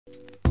I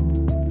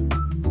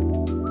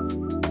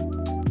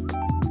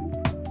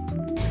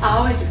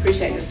always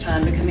appreciate this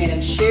time to come in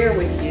and share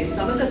with you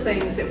some of the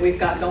things that we've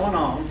got going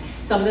on,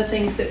 some of the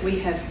things that we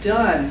have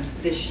done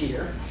this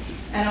year.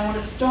 And I want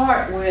to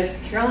start with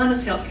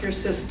Carolina's healthcare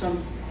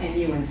system and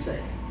UNC.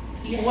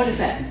 Well, what does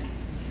that mean?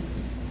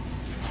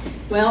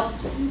 Well,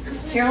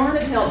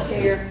 Carolina's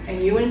healthcare and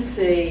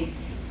UNC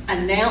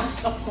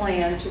announced a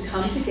plan to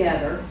come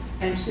together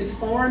and to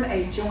form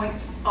a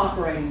joint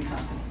operating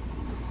company.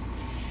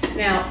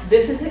 Now,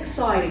 this is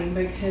exciting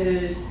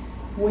because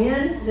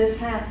when this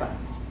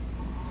happens,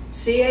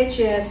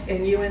 CHS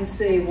and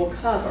UNC will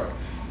cover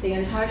the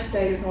entire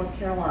state of North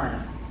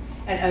Carolina,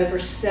 and over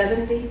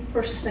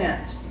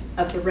 70%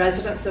 of the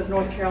residents of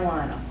North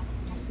Carolina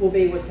will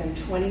be within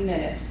 20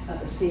 minutes of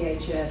a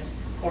CHS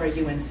or a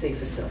UNC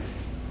facility.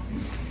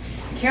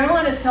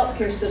 Carolina's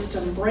healthcare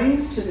system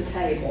brings to the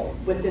table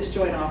with this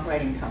joint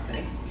operating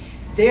company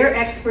their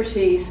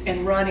expertise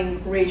in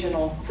running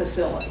regional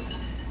facilities.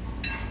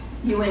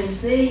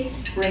 UNC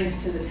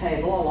brings to the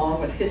table, along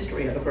with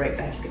history of a great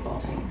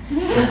basketball team,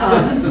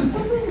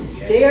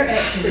 their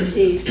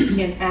expertise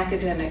in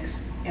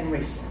academics and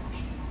research.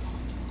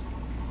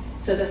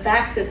 So the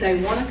fact that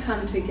they want to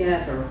come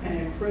together and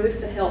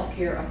improve the health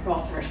care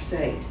across our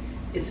state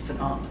is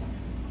phenomenal.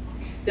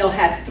 They'll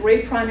have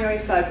three primary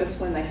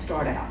focus when they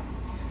start out.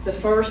 The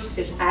first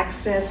is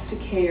access to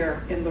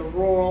care in the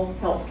rural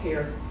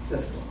healthcare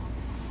system.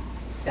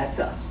 That's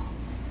us.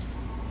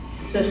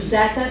 The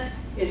second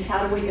is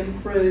how do we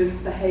improve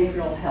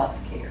behavioral health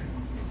care?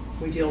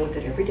 We deal with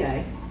it every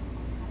day.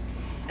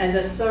 And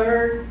the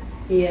third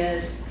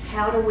is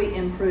how do we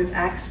improve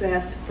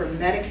access for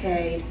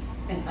Medicaid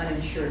and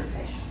uninsured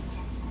patients?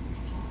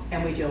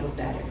 And we deal with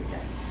that every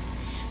day.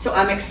 So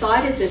I'm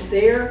excited that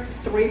their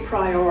three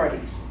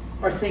priorities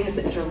are things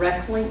that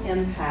directly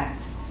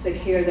impact the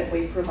care that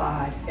we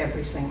provide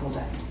every single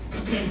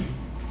day.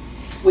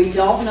 We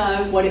don't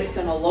know what it's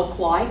going to look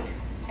like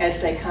as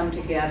they come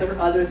together,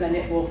 other than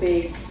it will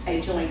be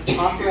a joint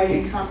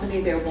operating company.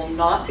 There will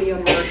not be a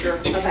merger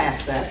of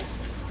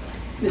assets.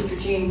 Mr.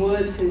 Gene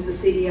Woods, who's the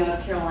CEO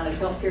of Carolina's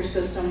healthcare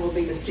system, will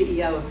be the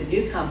CEO of the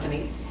new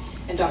company,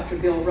 and Dr.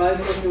 Bill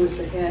Roper, who is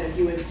the head of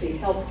UNC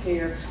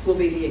Healthcare, will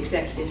be the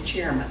executive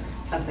chairman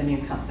of the new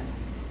company.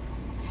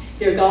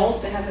 Their goal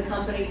is to have the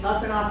company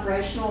up and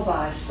operational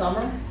by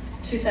summer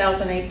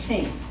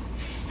 2018.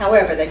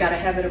 However, they got to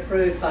have it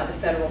approved by the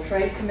Federal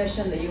Trade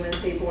Commission, the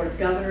UNC Board of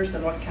Governors, the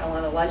North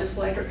Carolina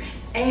Legislature,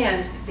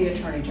 and the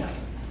Attorney General.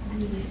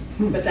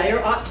 But they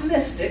are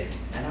optimistic,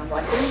 and I'm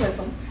right there with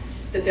them,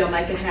 that they'll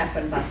make it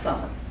happen by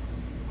summer.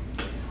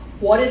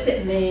 What does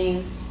it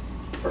mean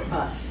for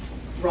us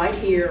right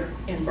here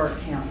in Burke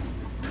County?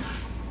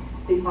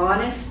 The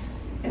honest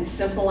and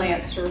simple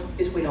answer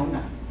is we don't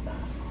know.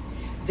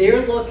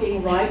 They're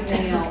looking right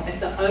now at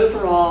the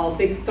overall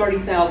big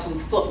 30,000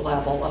 foot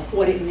level of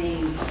what it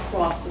means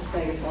across the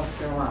state of North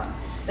Carolina.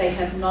 They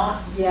have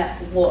not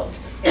yet looked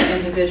at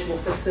individual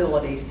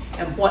facilities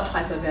and what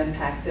type of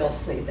impact they'll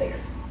see there.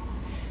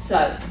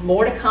 So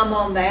more to come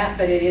on that,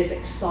 but it is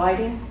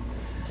exciting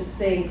to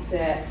think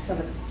that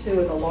two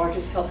of the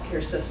largest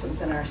healthcare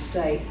systems in our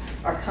state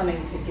are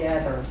coming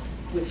together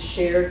with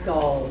shared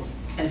goals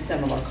and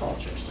similar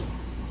cultures.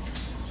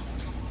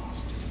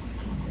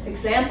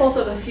 Examples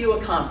of a few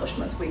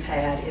accomplishments we've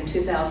had in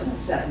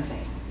 2017.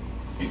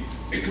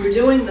 We're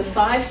doing the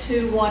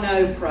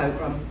 5210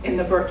 program in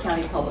the Burke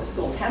County Public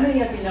Schools. How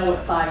many of you know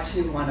what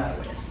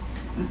 5210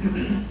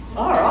 is?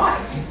 All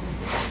right.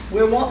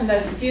 We're wanting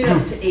those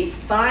students to eat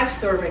 5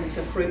 servings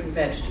of fruit and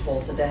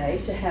vegetables a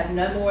day, to have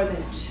no more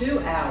than 2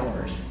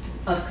 hours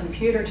of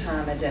computer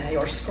time a day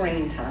or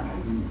screen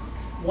time,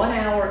 1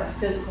 hour of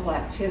physical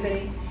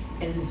activity,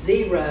 and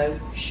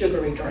 0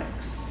 sugary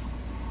drinks.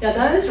 Now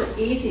those are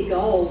easy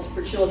goals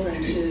for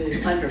children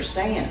to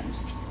understand,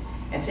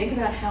 and think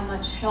about how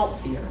much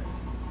healthier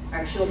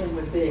our children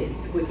would be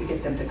if we could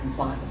get them to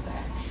comply with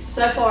that.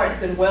 So far it's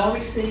been well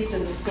received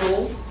in the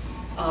schools.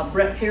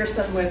 Brett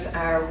Pearson with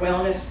our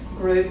wellness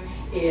group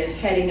is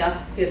heading up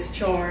this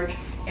charge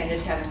and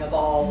is having a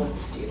ball with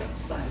the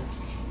students. So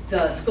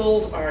the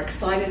schools are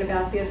excited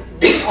about this.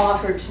 We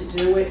offered to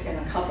do it in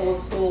a couple of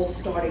schools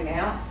starting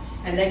out,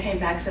 and they came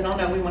back and said, oh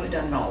no, we want it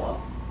done in all of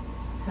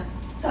them.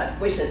 So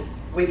we said,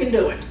 we can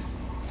do it.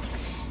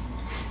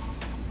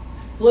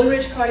 Blue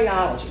Ridge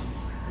Cardiology.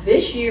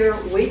 This year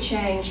we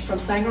changed from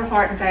Sanger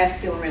Heart and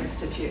Vascular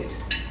Institute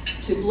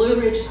to Blue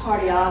Ridge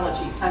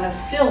Cardiology, an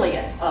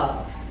affiliate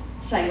of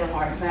Sanger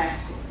Heart and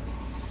Vascular.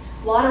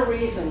 A lot of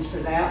reasons for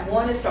that.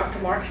 One is Dr.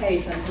 Mark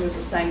Hazen, who is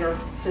a Sanger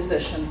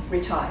physician,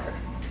 retired.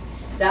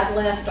 That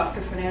left Dr.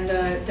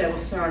 Fernando de la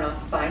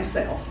Serna by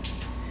himself.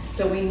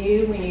 So we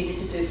knew we needed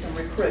to do some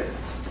recruitment.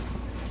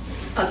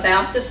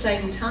 About the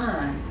same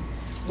time,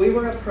 we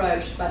were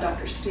approached by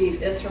Dr. Steve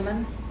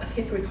Isserman of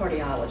Hickory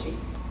Cardiology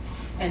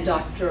and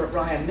Dr.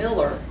 Ryan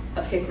Miller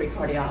of Hickory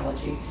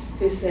Cardiology,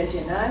 who said,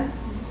 you know,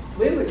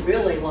 we would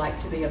really like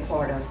to be a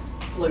part of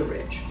Blue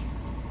Ridge.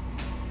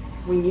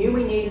 We knew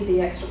we needed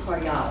the extra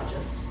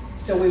cardiologist,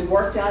 So we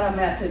worked out a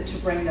method to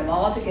bring them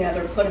all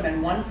together, put them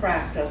in one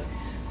practice.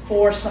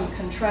 For some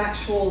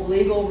contractual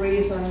legal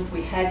reasons,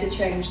 we had to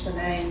change the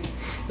name,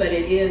 but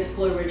it is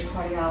Blue Ridge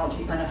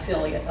Cardiology, an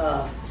affiliate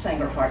of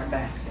Sanger Heart and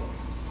Vascular.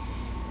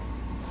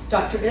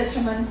 Dr.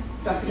 Isserman,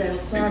 Dr. De La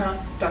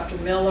Serna, Dr.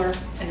 Miller,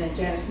 and then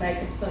Janice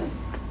Jacobson,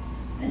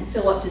 and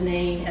Philip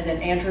Deneen, and then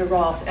Andrew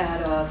Ross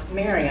out of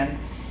Marion,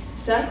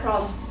 sat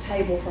across the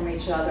table from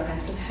each other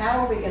and said, how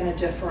are we going to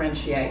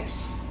differentiate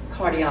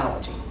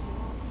cardiology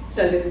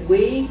so that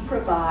we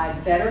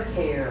provide better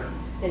care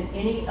than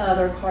any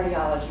other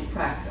cardiology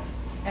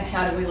practice? And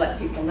how do we let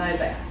people know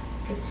that?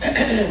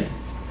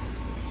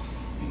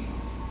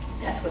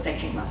 That's what they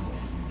came up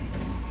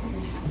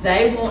with.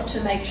 They want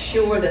to make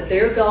sure that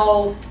their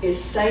goal is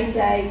same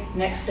day,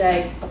 next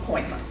day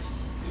appointments.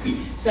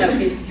 So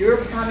if your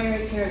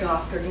primary care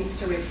doctor needs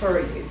to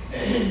refer you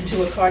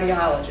to a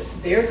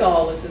cardiologist, their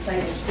goal is that they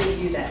will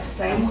see you that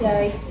same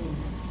day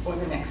or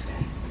the next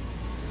day.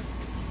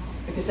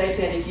 Because they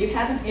said if you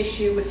have an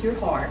issue with your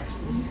heart,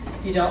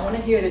 you don't want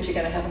to hear that you're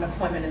going to have an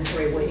appointment in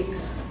 3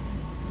 weeks.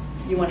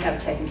 You want to have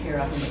it taken care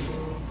of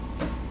immediately.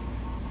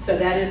 So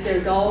that is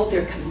their goal.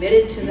 They're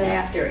committed to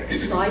that. They're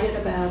excited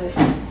about it.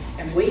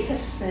 And we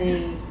have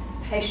seen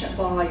patient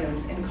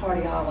volumes in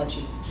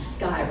cardiology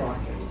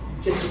skyrocket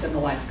just within the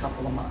last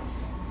couple of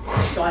months.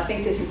 So I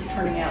think this is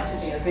turning out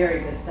to be a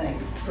very good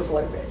thing for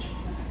Blue Ridge.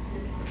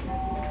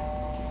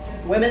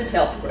 Women's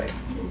Health Group.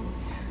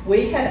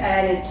 We have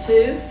added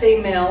 2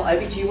 female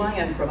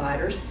OBGYN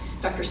providers,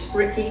 Dr.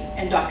 Spricky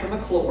and Dr.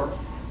 McClure.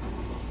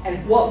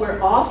 And what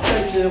we're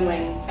also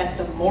doing at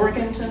the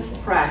Morganton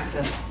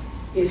practice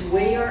is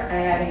we are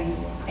adding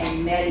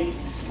a Medi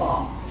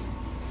Spa.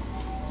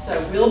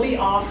 So we'll be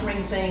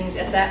offering things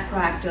at that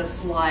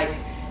practice like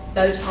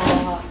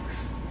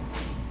Botox,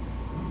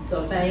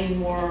 the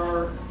vein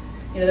work,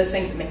 those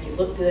things that make you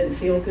look good and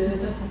feel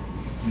good.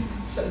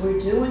 But we're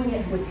doing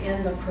it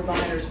within the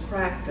provider's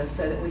practice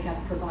so that we have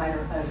provider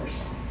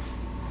oversight.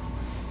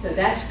 So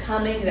that's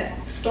coming.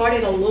 That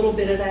started a little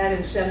bit of that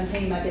in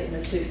 17 by getting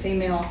the 2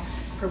 female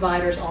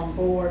providers on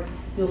board.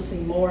 You'll see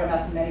more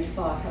about the Medi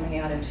Spa coming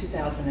out in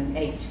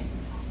 2018.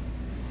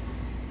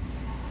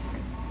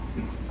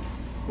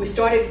 We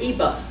started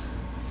EBUS,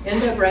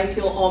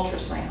 endobrachial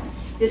ultrasound.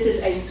 This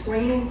is a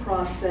screening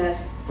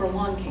process for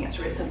lung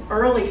cancer. It's an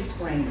early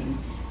screening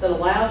that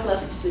allows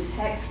us to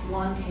detect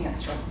lung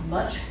cancer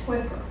much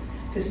quicker.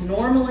 Because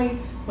normally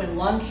when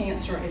lung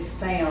cancer is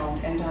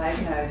found and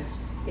diagnosed,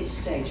 it's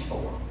stage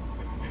 4.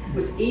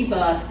 With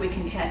EBUS, we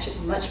can catch it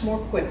much more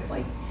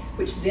quickly,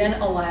 which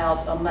then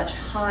allows a much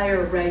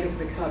higher rate of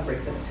recovery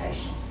for the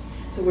patient.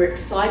 So we're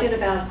excited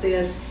about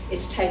this.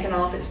 It's taken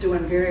off, it's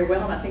doing very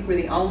well, and I think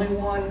we're the only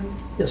one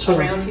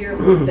around here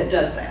that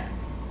does that.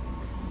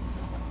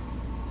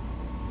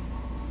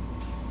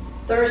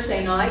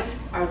 Thursday night,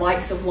 our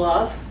Lights of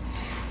Love.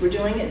 We're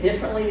doing it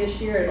differently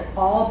this year. It'll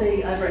all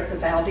be over at the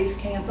Valdese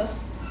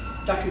campus.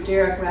 Dr.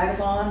 Derek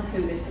Ragavon,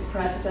 who is the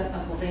president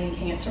of Levine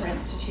Cancer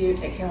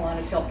Institute at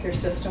Carolina's healthcare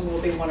system,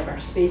 will be one of our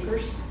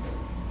speakers.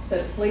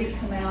 So please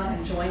come out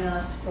and join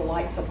us for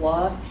Lights of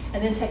Love,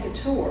 and then take a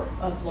tour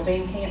of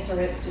Levine Cancer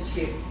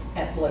Institute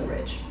at Blue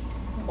Ridge.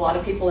 A lot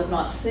of people have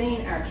not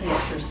seen our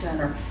cancer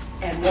center,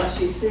 and once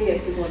you see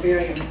it, people are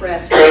very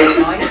impressed with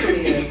how nice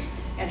it is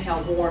and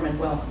how warm and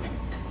welcoming.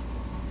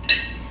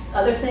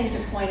 Other thing to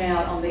point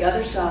out on the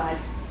other side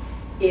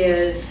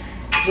is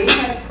we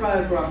had a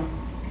program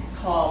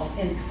called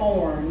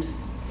Informed,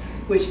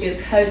 which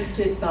is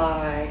hosted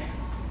by,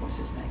 what's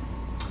his name?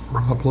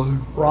 Rob Lowe.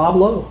 Rob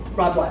Lowe.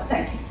 Rob Lowe,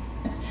 thank you.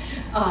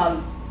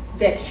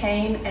 That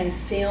came and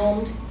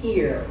filmed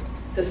here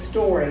the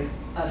story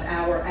of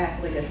our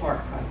Athlete at Heart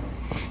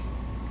program,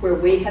 where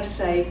we have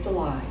saved the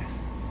lives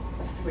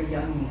of 3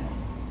 young men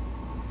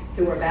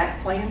who are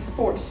back playing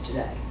sports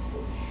today.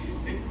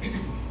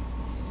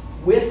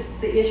 With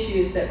the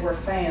issues that were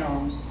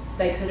found,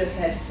 they could have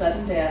had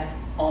sudden death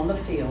on the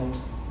field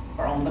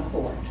or on the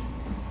court.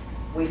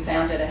 We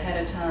found it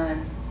ahead of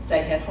time.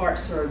 They had heart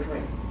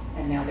surgery,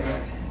 and now they're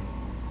okay.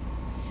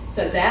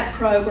 So that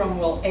program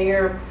will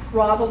air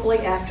probably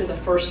after the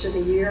first of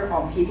the year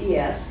on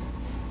PBS.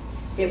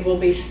 It will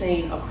be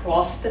seen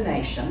across the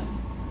nation.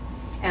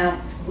 And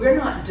we're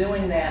not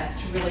doing that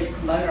to really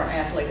promote our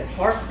Athlete at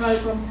Heart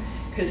program,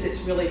 because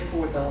it's really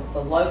for the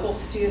local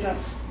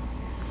students.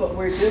 But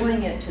we're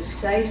doing it to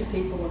say to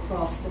people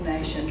across the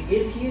nation,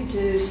 if you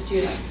do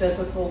student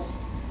physicals,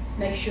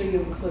 make sure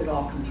you include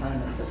all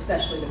components,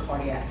 especially the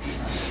cardiac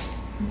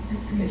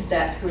component, because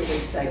that's where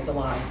we've saved the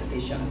lives of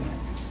these young men.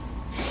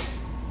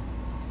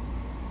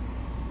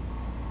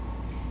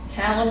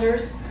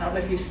 Calendars, I don't know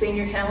if you've seen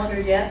your calendar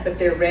yet, but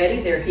they're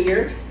ready, they're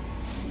here.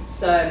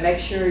 So make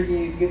sure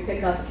you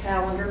pick up a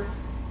calendar.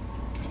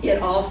 It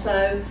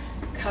also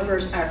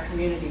covers our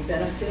community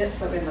benefits.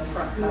 So in the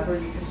front cover,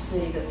 you can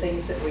see the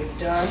things that we've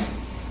done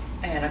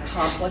and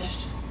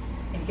accomplished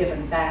and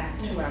given back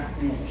to our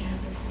community.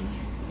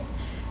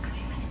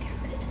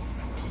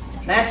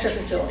 Master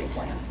Facility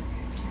Plan.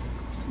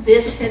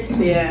 This has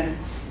been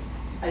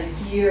a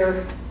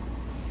year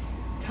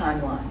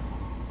timeline.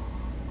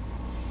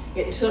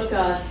 It took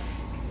us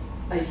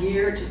a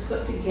year to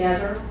put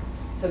together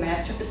the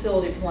master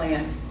facility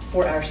plan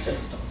for our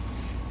system.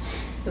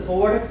 The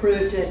board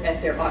approved it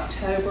at their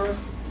October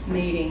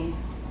meeting.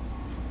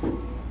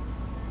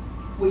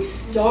 We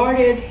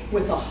started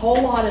with a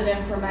whole lot of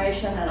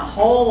information and a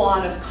whole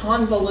lot of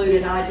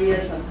convoluted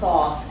ideas and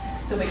thoughts,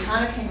 so we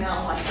kind of came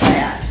out like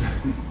that.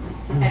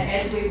 And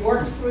as we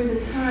worked through the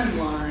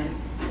timeline,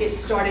 it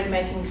started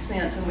making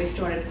sense, and we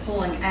started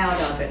pulling out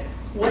of it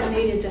what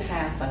needed to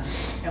happen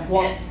and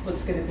what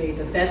was going to be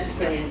the best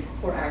thing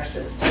for our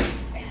system.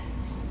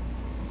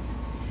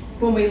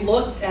 When we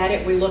looked at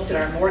it, we looked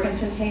at our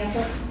Morganton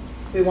campus.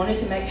 We wanted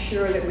to make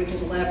sure that we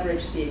could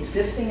leverage the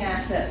existing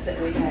assets that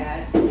we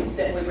had,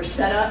 that we were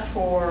set up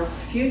for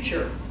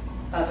future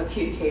of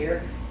acute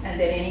care, and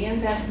that any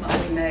investment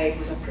we made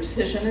was a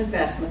precision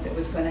investment that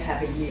was going to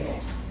have a yield.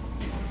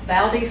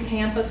 Valdese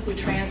campus, we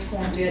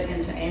transformed it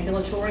into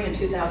ambulatory in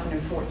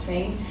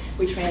 2014.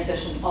 We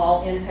transitioned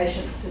all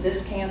inpatients to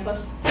this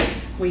campus.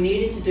 We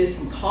needed to do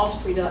some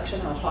cost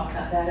reduction. I'll talk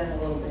about that in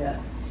a little bit.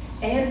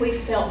 And we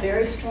felt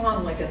very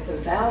strongly that the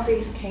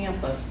Valdese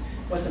campus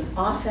was an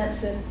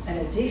offensive and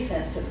a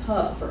defensive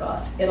hub for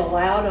us. It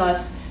allowed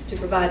us to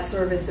provide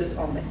services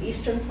on the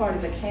eastern part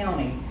of the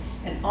county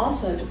and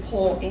also to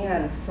pull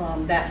in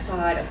from that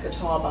side of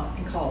Catawba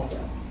and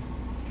Caldwell.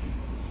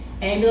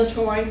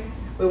 Ambulatory,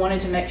 we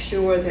wanted to make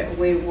sure that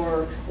we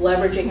were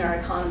leveraging our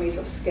economies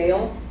of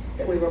scale,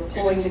 that we were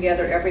pulling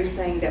together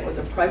everything that was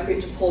appropriate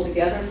to pull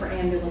together for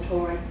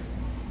ambulatory.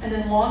 And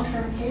then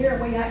long-term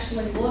care, we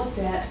actually looked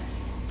at,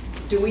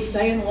 do we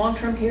stay in the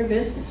long-term care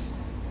business?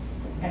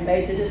 And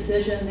made the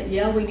decision that,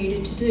 yeah, we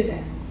needed to do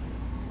that.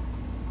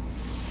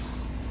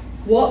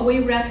 What we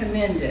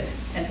recommended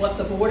and what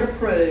the board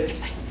approved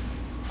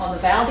on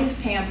the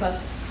Valdese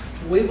campus,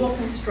 we will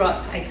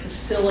construct a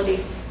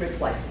facility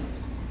replacement.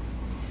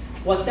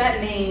 What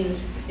that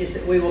means is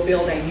that we will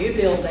build a new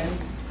building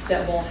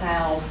that will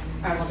house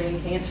our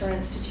Valdese Cancer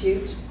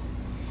Institute,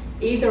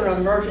 either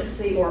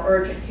emergency or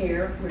urgent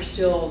care. We're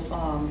still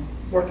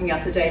working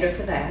out the data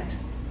for that.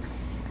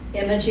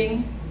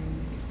 Imaging,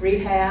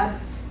 rehab,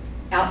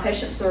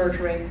 outpatient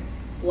surgery,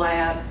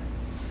 lab,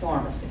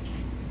 pharmacy.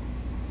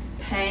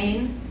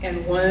 Pain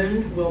and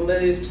wound will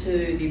move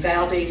to the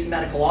Valdese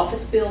Medical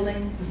Office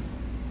Building.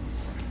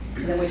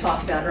 And then we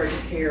talked about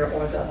urgent care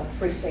or the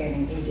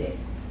freestanding ED.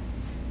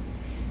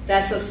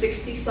 That's a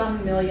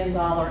 $60-some million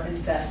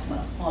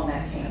investment on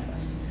that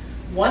campus.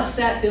 Once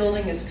that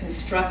building is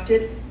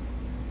constructed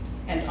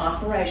and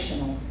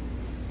operational,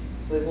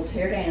 we will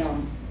tear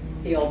down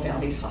the old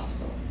Valdese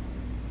Hospital.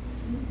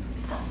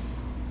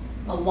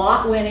 A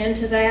lot went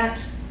into that.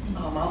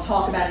 I'll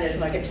talk about it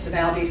as I get to the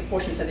Valdese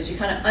portion so that you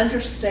kind of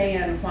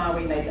understand why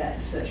we made that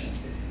decision.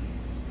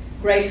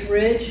 Grace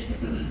Ridge,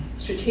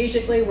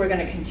 strategically, we're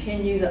going to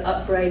continue the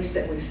upgrades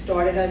that we've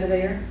started over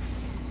there.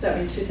 So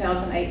in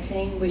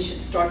 2018, we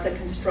should start the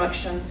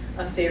construction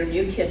of their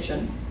new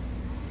kitchen,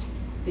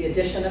 the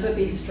addition of a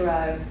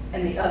bistro,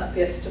 and the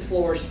upfits to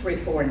floors 3,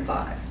 4, and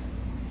 5.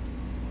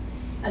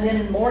 And then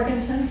in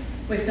Morganton,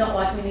 we felt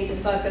like we need to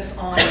focus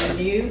on a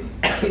new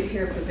acute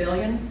care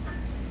pavilion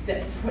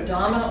that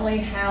predominantly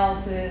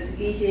houses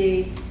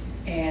ED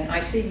and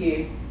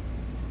ICU,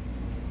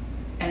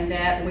 and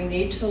that we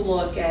need to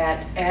look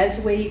at,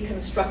 as we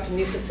construct a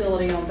new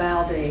facility on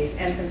Valdese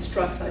and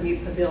construct a new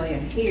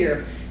pavilion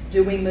here,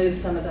 do we move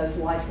some of those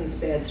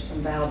licensed beds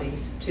from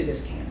Valdese to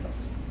this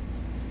campus?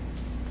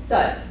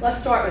 So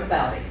let's start with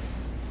Valdese.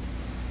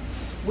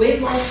 We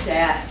looked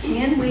at,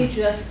 can we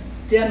just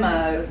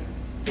demo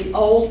the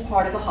old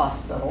part of the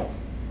hospital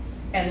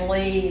and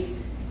leave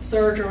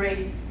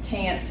surgery,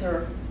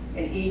 cancer,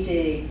 and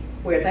ED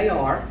where they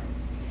are?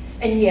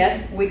 And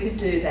yes, we could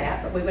do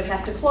that, but we would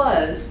have to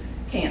close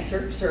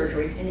cancer,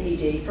 surgery, and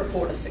ED for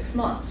 4 to 6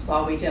 months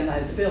while we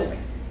demoed the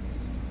building.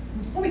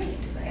 Well, we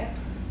can't do that.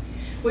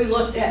 We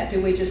looked at,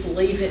 do we just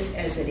leave it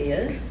as it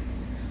is?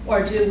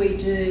 Or do we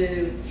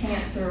do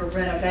cancer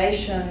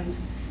renovations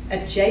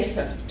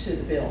adjacent to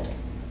the building?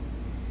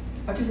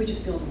 Or do we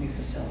just build a new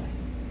facility?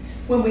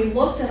 When we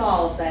looked at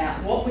all of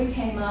that, what we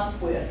came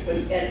up with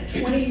was, at a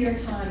 20-year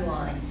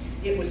timeline,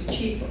 it was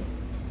cheaper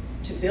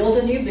to build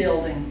a new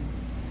building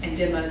and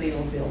demo the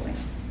old building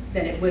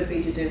than it would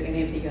be to do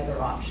any of the other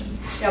options.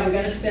 Now, we're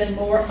going to spend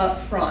more up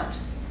front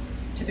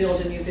to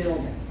build a new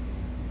building.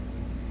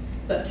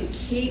 But to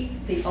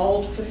keep the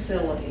old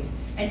facility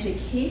and to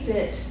keep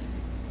it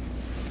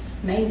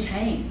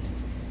maintained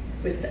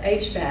with the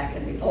HVAC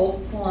and the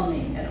old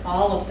plumbing and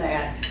all of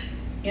that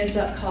ends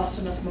up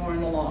costing us more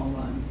in the long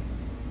run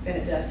than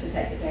it does to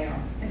take it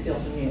down and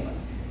build a new one.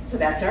 So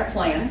that's our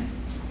plan.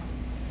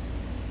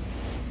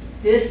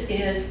 This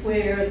is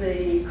where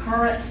the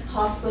current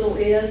hospital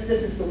is.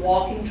 This is the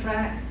walking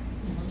track.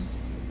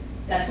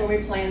 That's where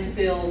we plan to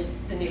build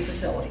the new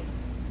facility.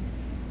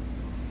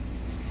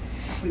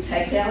 We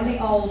take down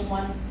the old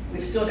one.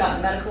 We've still got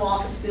the medical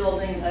office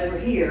building over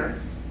here.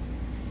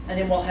 And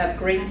then we'll have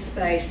green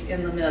space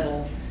in the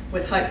middle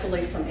with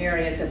hopefully some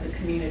areas that the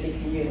community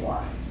can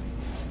utilize.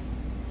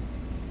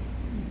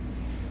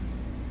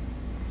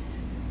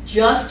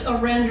 just a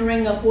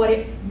rendering of what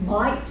it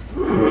might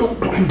look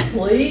like.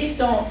 Please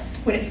don't,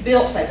 when it's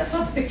built, say, that's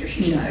not the picture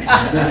she showed.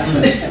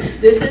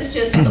 This is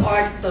just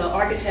the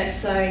architect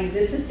saying,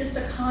 this is just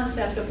a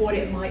concept of what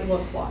it might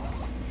look like.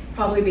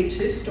 Probably be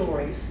 2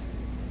 stories.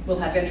 We'll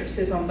have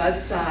entrances on both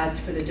sides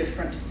for the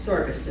different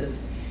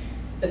services.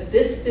 But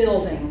this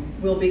building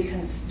will be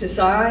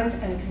designed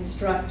and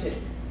constructed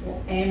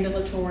for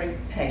ambulatory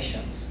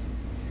patients.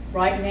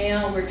 Right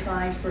now, we're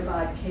trying to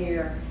provide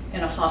care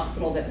in a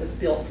hospital that was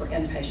built for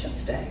inpatient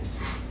stays.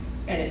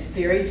 And it's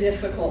very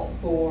difficult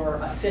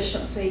for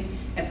efficiency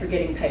and for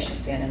getting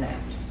patients in and out.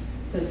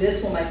 So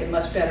this will make it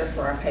much better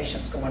for our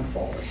patients going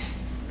forward.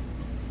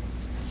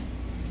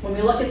 When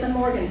we look at the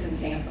Morganton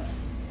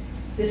campus,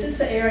 this is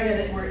the area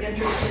that we're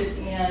interested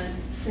in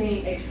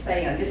seeing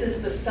expand. This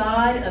is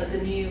beside of the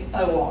new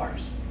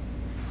ORs.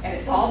 And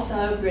it's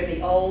also where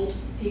the old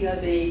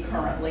POB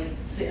currently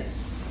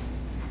sits.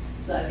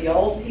 So the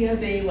old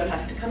POB would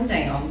have to come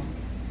down,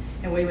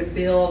 and we would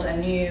build a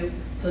new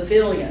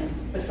pavilion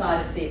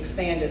beside of the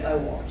expanded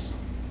ORs.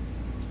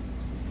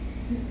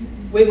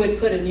 We would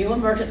put a new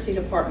emergency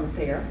department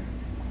there.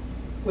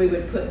 We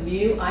would put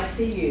new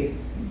ICU,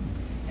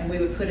 and we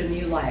would put a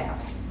new lab.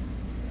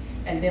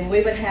 And then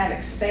we would have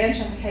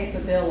expansion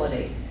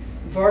capability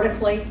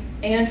vertically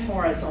and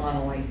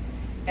horizontally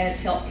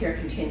as healthcare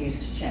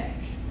continues to change.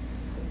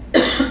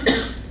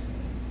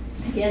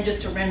 Again,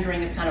 just a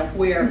rendering of kind of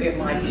where it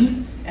might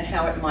and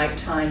how it might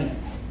tie in.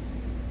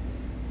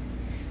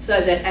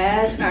 So that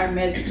as our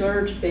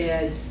med-surg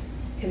beds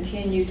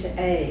continue to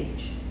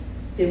age,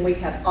 then we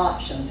have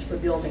options for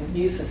building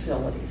new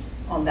facilities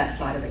on that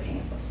side of the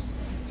campus.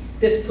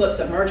 This puts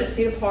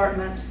emergency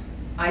department,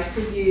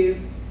 ICU,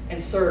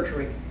 and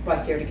surgery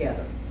right there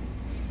together.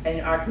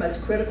 And our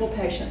most critical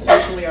patients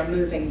actually are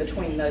moving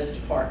between those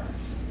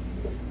departments.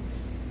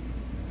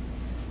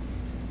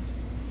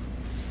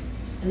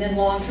 And then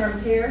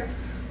long-term care,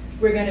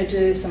 we're going to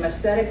do some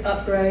aesthetic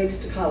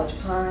upgrades to College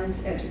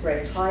Pines and to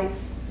Grace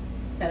Heights.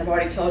 And I've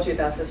already told you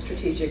about the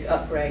strategic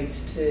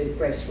upgrades to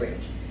Grace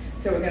Ridge.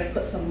 So we're going to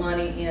put some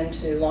money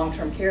into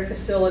long-term care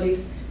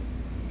facilities.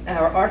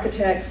 Our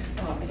architects,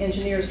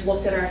 engineers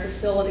looked at our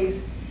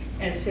facilities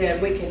and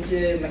said we can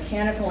do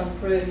mechanical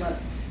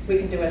improvements, we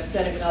can do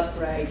aesthetic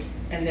upgrades,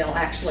 and they'll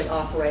actually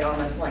operate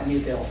almost like new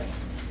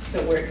buildings.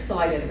 So we're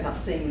excited about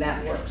seeing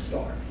that work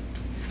start.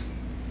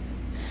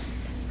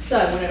 So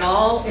when it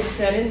all is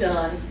said and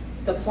done,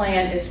 the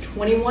plan is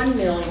 $21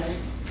 million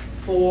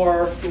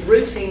for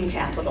routine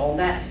capital.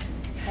 That's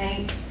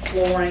paint,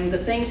 flooring, the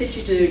things that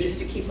you do just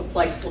to keep a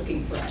place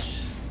looking fresh.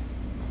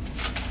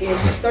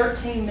 It's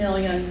 $13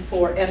 million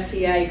for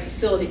FCA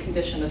facility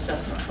condition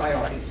assessment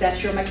priorities.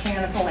 That's your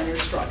mechanical and your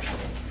structural.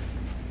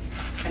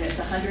 And it's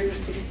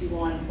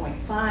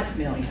 $161.5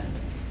 million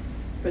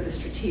for the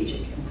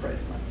strategic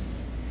improvements.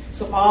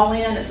 So all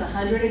in, it's a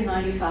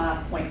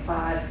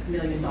 $195.5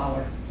 million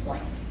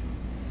plan.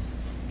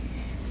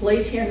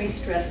 Please hear me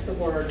stress the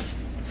word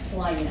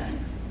plan.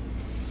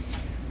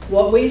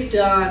 What we've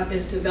done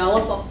is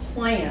develop a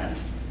plan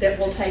that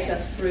will take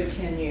us through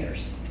 10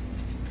 years.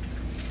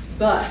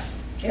 But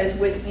as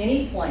with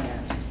any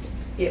plan,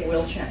 it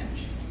will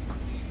change.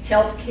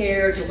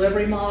 Healthcare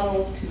delivery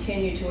models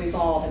continue to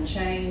evolve and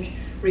change.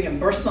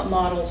 Reimbursement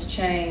models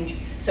change.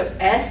 So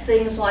as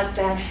things like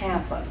that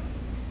happen,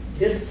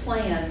 this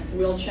plan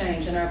will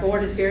change, and our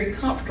board is very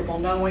comfortable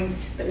knowing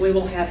that we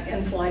will have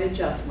in-flight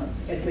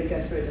adjustments as we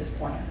go through this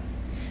plan.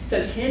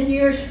 So 10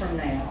 years from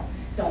now,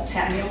 don't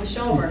tap me on the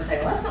shoulder and say,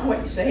 well, that's not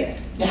what you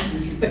said.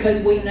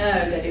 Because we know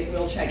that it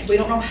will change. We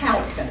don't know how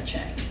it's going to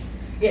change.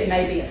 It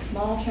may be a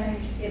small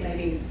change, it may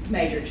be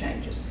major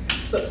changes.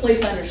 But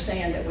please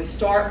understand that we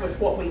start with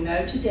what we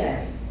know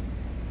today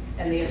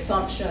and the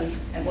assumptions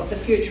and what the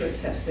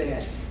futurists have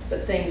said,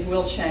 but things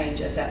will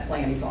change as that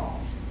plan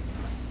evolves.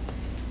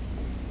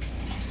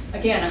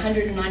 Again,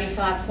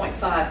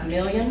 $195.5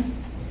 million.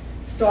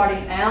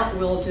 Starting out,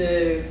 we'll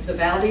do the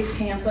Valdese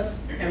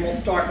campus, and we'll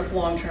start with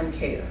long-term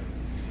care.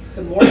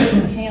 The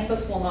Morganton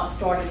campus will not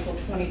start until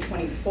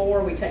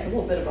 2024. We take a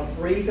little bit of a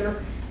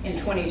breather in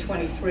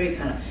 2023,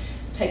 kind of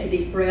take a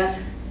deep breath,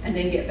 and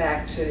then get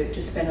back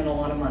to spending a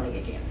lot of money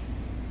again.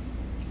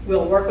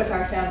 We'll work with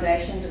our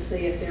foundation to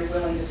see if they're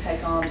willing to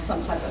take on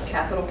some type of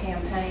capital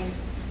campaign,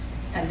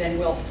 and then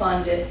we'll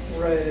fund it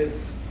through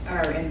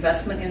our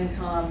investment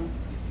income,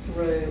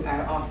 through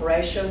our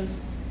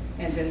operations,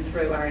 and then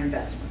through our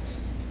investments.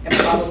 And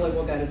probably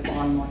we'll go to the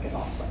bond market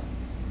also.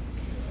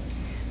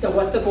 So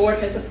what the board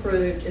has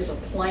approved is a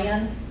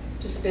plan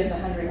to spend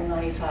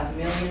 $195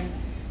 million.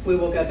 We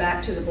will go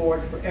back to the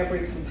board for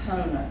every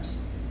component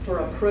for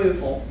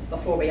approval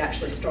before we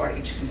actually start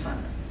each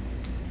component.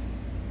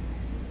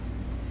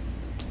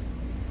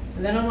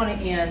 And then I want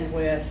to end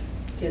with,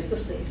 tis the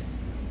season.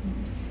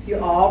 You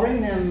all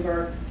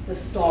remember the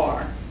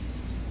star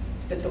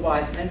that the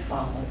wise men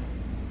followed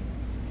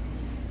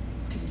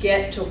to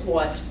get to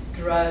what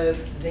drove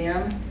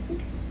them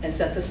and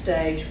set the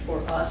stage for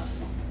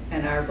us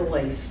and our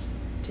beliefs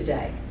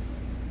today.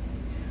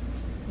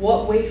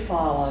 What we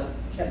follow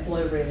at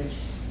Blue Ridge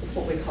is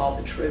what we call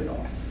the true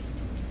north.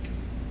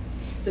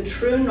 The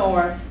true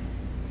north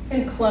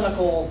in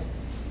clinical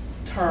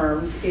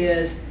terms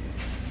is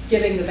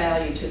giving the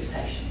value to the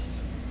patient.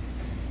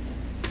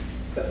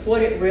 But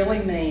what it really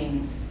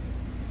means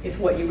is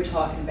what you were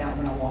talking about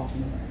when I walked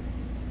in the room.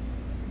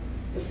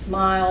 The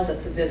smile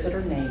that the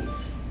visitor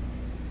needs,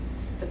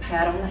 the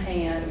pat on the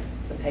hand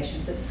of the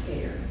patient that's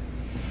scared,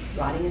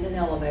 riding in an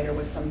elevator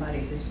with somebody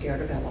who's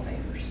scared of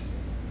elevators,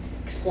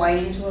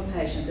 explaining to a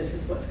patient this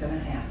is what's going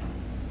to happen,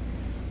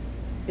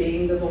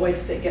 being the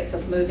voice that gets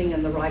us moving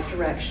in the right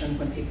direction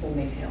when people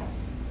need help.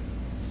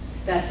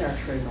 That's our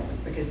true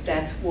north, because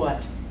that's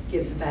what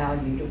gives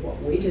value to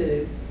what we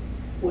do,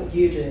 what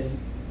you do,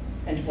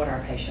 and to what our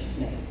patients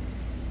need.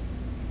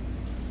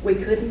 We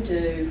couldn't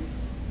do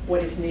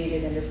what is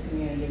needed in this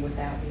community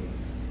without you.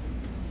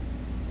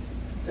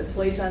 So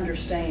please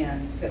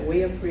understand that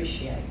we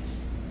appreciate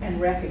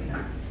and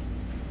recognize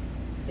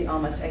the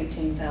almost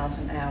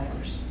 18,000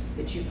 hours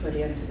that you put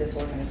into this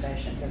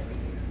organization every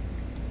year.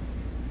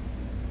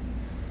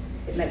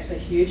 It makes a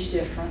huge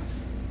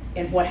difference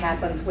in what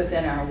happens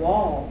within our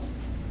walls,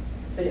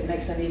 but it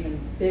makes an even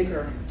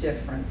bigger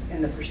difference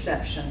in the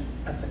perception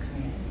of the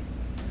community.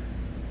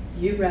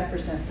 You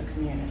represent the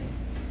community.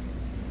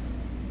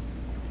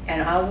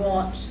 And I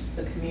want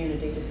the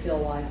community to feel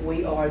like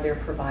we are their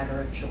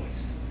provider of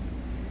choice.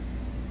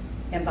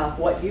 And by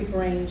what you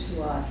bring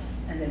to us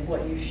and then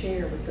what you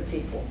share with the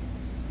people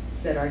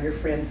that are your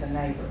friends and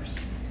neighbors,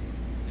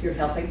 you're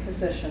helping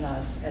position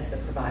us as the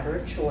provider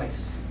of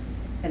choice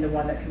and the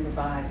one that can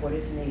provide what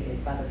is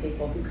needed by the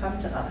people who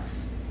come to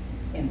us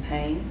in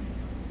pain,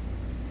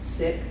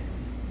 sick,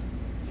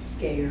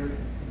 scared,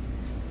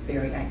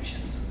 very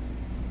anxious.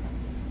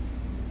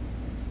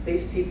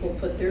 These people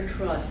put their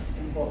trust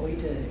in what we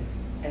do,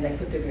 and they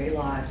put their very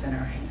lives in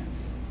our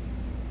hands.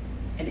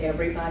 And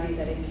everybody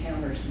that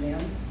encounters them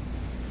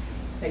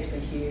makes a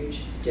huge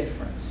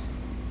difference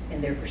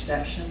in their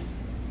perception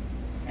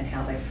and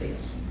how they feel.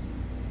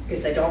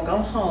 Because they don't go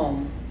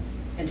home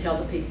and tell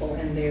the people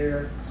in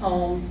their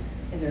home,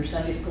 in their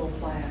Sunday school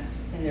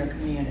class, in their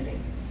community,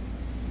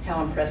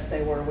 how impressed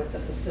they were with the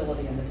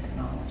facility and the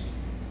technology.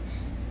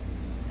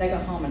 They go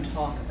home and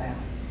talk about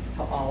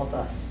how all of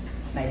us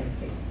made them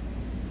feel.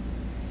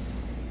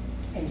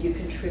 And you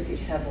contribute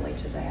heavily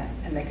to that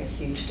and make a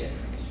huge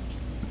difference.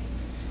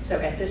 So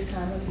at this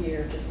time of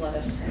year, just let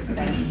us say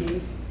thank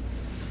you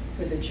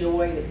for the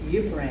joy that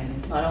you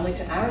bring, not only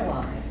to our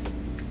lives,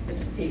 but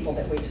to the people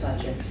that we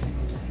touch every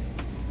single day.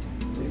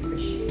 We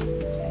appreciate it.